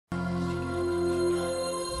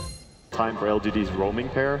time for LGD's roaming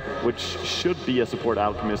pair, which should be a support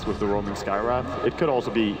alchemist with the roaming Skywrath. It could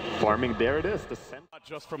also be farming. There it is. The Not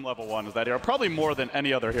just from level 1 is that hero, probably more than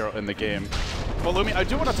any other hero in the game. But Lumi, I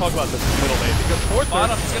do want to talk about this middle lane because fourth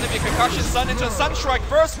bottom is going to be a concussion. Sun into a Sunstrike.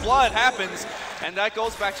 First blood happens, and that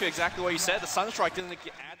goes back to exactly what you said. The Sunstrike didn't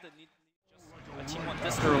add the need. The team went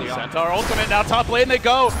this early on. Centaur ultimate, now top lane they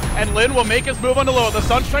go, and Lin will make his move on the low. The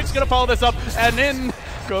Sunstrike's going to follow this up, and in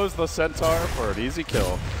goes the Centaur for an easy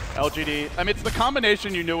kill. LGD, I mean, it's the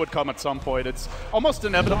combination you knew would come at some point. It's almost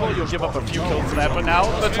inevitable you'll give up a few kills to that, but now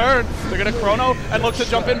the turn, they're going to chrono and look to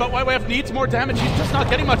jump in, but YYF needs more damage. He's just not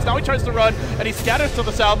getting much. Now he tries to run, and he scatters to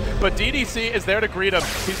the south, but DDC is there to greet him.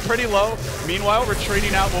 He's pretty low. Meanwhile,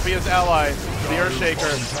 retreating out will be his ally, the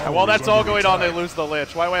Earthshaker. And while that's all going on, they lose the Lich.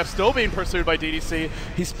 YYF still being pursued by DDC.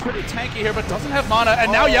 He's pretty tanky here, but doesn't have mana,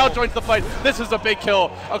 and now Yao joins the fight. This is a big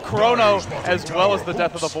kill. A chrono, as well as the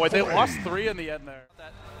death of the Void. They lost 3 in the end there.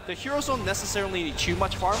 The heroes don't necessarily need too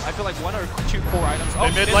much farm. I feel like 1 or 2 core items.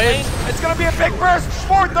 Oh, mid lane. It's going to be a big burst.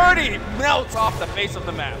 430 melts off the face of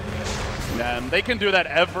the map. And they can do that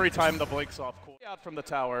every time the blink's off. Cool. Out from the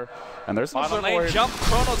tower, and there's no bottom lane jump.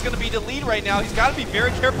 Chrono's going to be the lead right now. He's got to be very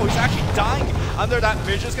careful. He's actually dying under that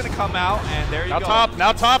vision's going to come out, and there you go.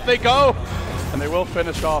 Now top they go, and they will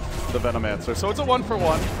finish off the Venomancer. So it's a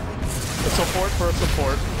 1-for-1. A support for a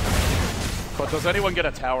support. But does anyone get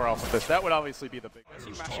a tower off of this? That would obviously be the biggest.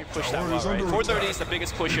 Team actually pushed that well, right? 430 is the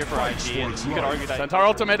biggest push here for IG, and you could argue that. Centaur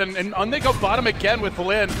ultimate, and on they go bottom again with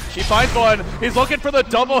Lin. He finds one. He's looking for the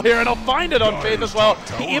double here, and he'll find it on Faith as well.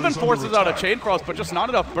 He even forces out a Chain Frost, but just not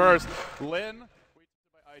enough burst. Lin.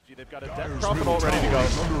 They've got a Death Prophet all ready to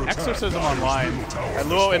go. Exorcism online, and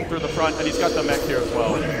Luo in through the front, and he's got the mech here as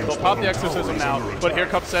well. They'll pop the Exorcism now, but here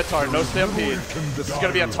comes Centaur, no Stampede. This is going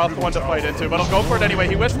to be a tough one to fight into, but he'll go for it anyway.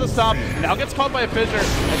 He whisks the stomp, now gets caught by a fissure,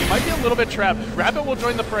 and he might be a little bit trapped. Rabbit will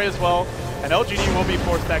join the fray as well, and LGD will be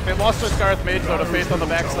forced back. They lost their Scarth Mage though to Faith on the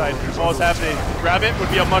backside while it's happening. Rabbit would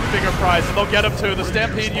be a much bigger prize, and they'll get him too. The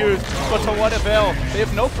Stampede used, but to what avail? They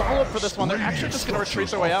have no follow-up for this one. They're actually just going to retreat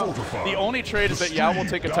their way out. The only trade is that Yao will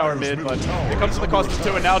take a tower mid, but it comes to the cost of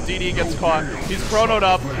 2, and now DD gets caught. He's chronoed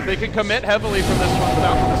up. They can commit heavily from this one.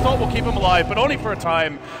 The Assault will keep him alive, but only for a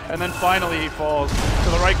time, and then finally he falls to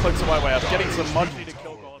the right clicks of YYF, getting some much-needed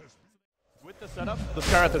kill goals. With the setup, the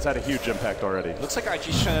Scarth has had a huge impact already. Looks like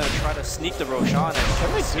IG's trying to try to sneak the Roshan,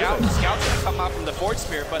 and Scout's going to come out from the Forge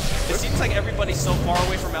Spear, but it seems like everybody's so far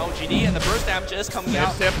away from LGD, and the burst damage is coming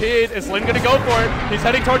out. Stampede, is Lin going to go for it? He's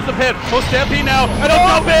heading towards the pit. Full Stampede now, and he'll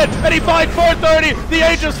jump in, and he finds 430.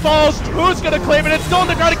 The Aegis falls. Who's going to claim it? It's still on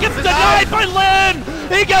the ground. It gets denied by Lin.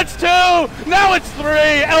 He gets 2. Now it's 3.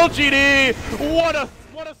 LGD. What a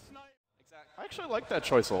snipe. I actually like that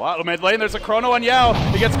choice a lot. Mid lane, there's a chrono on Yao.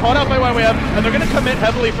 He gets caught out by YYF, and they're going to commit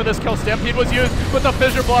heavily for this kill. Stampede was used, but the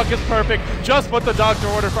fissure block is perfect. Just what the doctor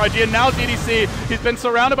ordered for IG. And now DDC, he's been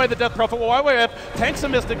surrounded by the Death Prophet. Well, YYF tanks a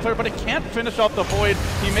Mystic Clear, but he can't finish off the Void.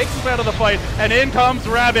 He makes it out of the fight, and in comes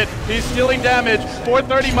Rabbit. He's stealing damage.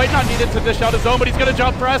 430 might not need it to dish out his own, but he's going to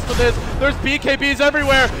jump press to this. There's BKBs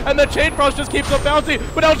everywhere, and the Chain Frost just keeps him bouncing,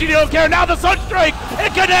 but LGD don't care. Now the Sunstrike,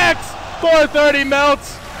 it connects! 430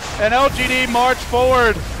 melts, and LGD march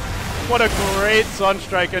forward. What a great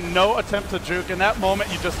Sunstrike, and no attempt to juke. In that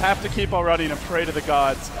moment, you just have to keep on running and pray to the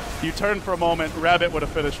gods. You turn for a moment, Rabbit would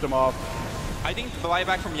have finished him off. I think the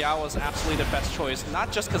buyback from Yao was absolutely the best choice,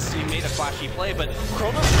 not just because he made a flashy play, but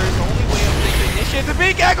Chrono's the only way of taking the initiative. The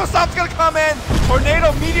big Gaggle Stomp's going to come in!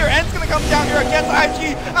 Tornado Meteor End's going to come down here against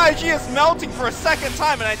IG. IG is melting for a second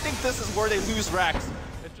time, and I think this is where they lose Rax.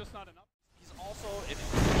 It's just not enough.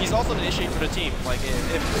 He's also an initiator for the team. Like,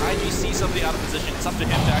 if IG sees something out of position, it's up to him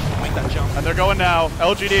to actually make that jump. And they're going now.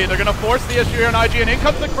 LGD, they're going to force the issue here on IG, and in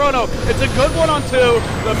comes the Chrono. It's a good 1-on-2.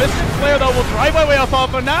 The Mystic Flare, though, will drive my way off,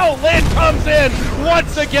 and now Lin comes in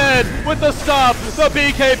once again with the stop. The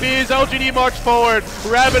BKBs, LGD march forward.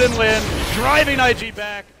 Rabbit and Lin driving IG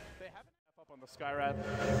back. They have enough up on the Skywrath.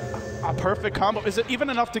 A perfect combo. Is it even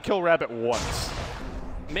enough to kill Rabbit once?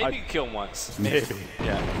 Maybe kill once. Maybe.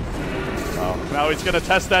 Yeah. Now he's going to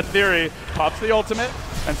test that theory, pops the ultimate,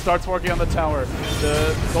 and starts working on the tower.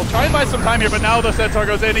 They'll try and buy some time here, but now the Centaur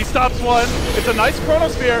goes in. He stops one. It's a nice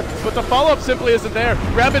Chronosphere, but the follow-up simply isn't there.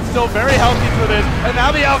 Rabbit's still very healthy for this, and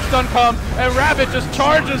now the Alch Stun comes, and Rabbit just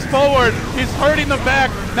charges forward. He's hurting them back,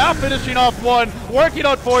 now finishing off one, working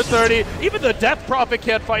on 430. Even the Death Prophet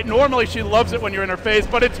can't fight. Normally she loves it when you're in her face,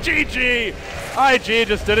 but it's GG. IG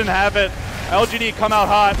just didn't have it. LGD come out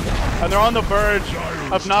hot, and they're on the verge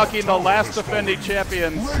of knocking the last defending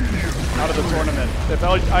champions out of the tournament. If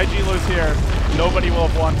IG lose here, nobody will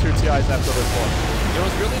have won 2 TIs after this one. It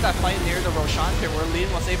was really that fight near the Roshan pit where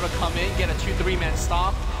Lin was able to come in, get a 2-3 man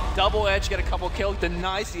stop, double edge, get a couple kills,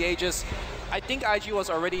 denies the Aegis. I think IG was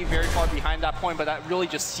already very far behind that point, but that really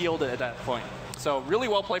just sealed it at that point. So really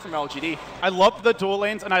well played from LGD. I loved the dual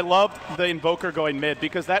lanes, and I loved the Invoker going mid,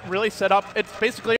 because that really set up, it's basically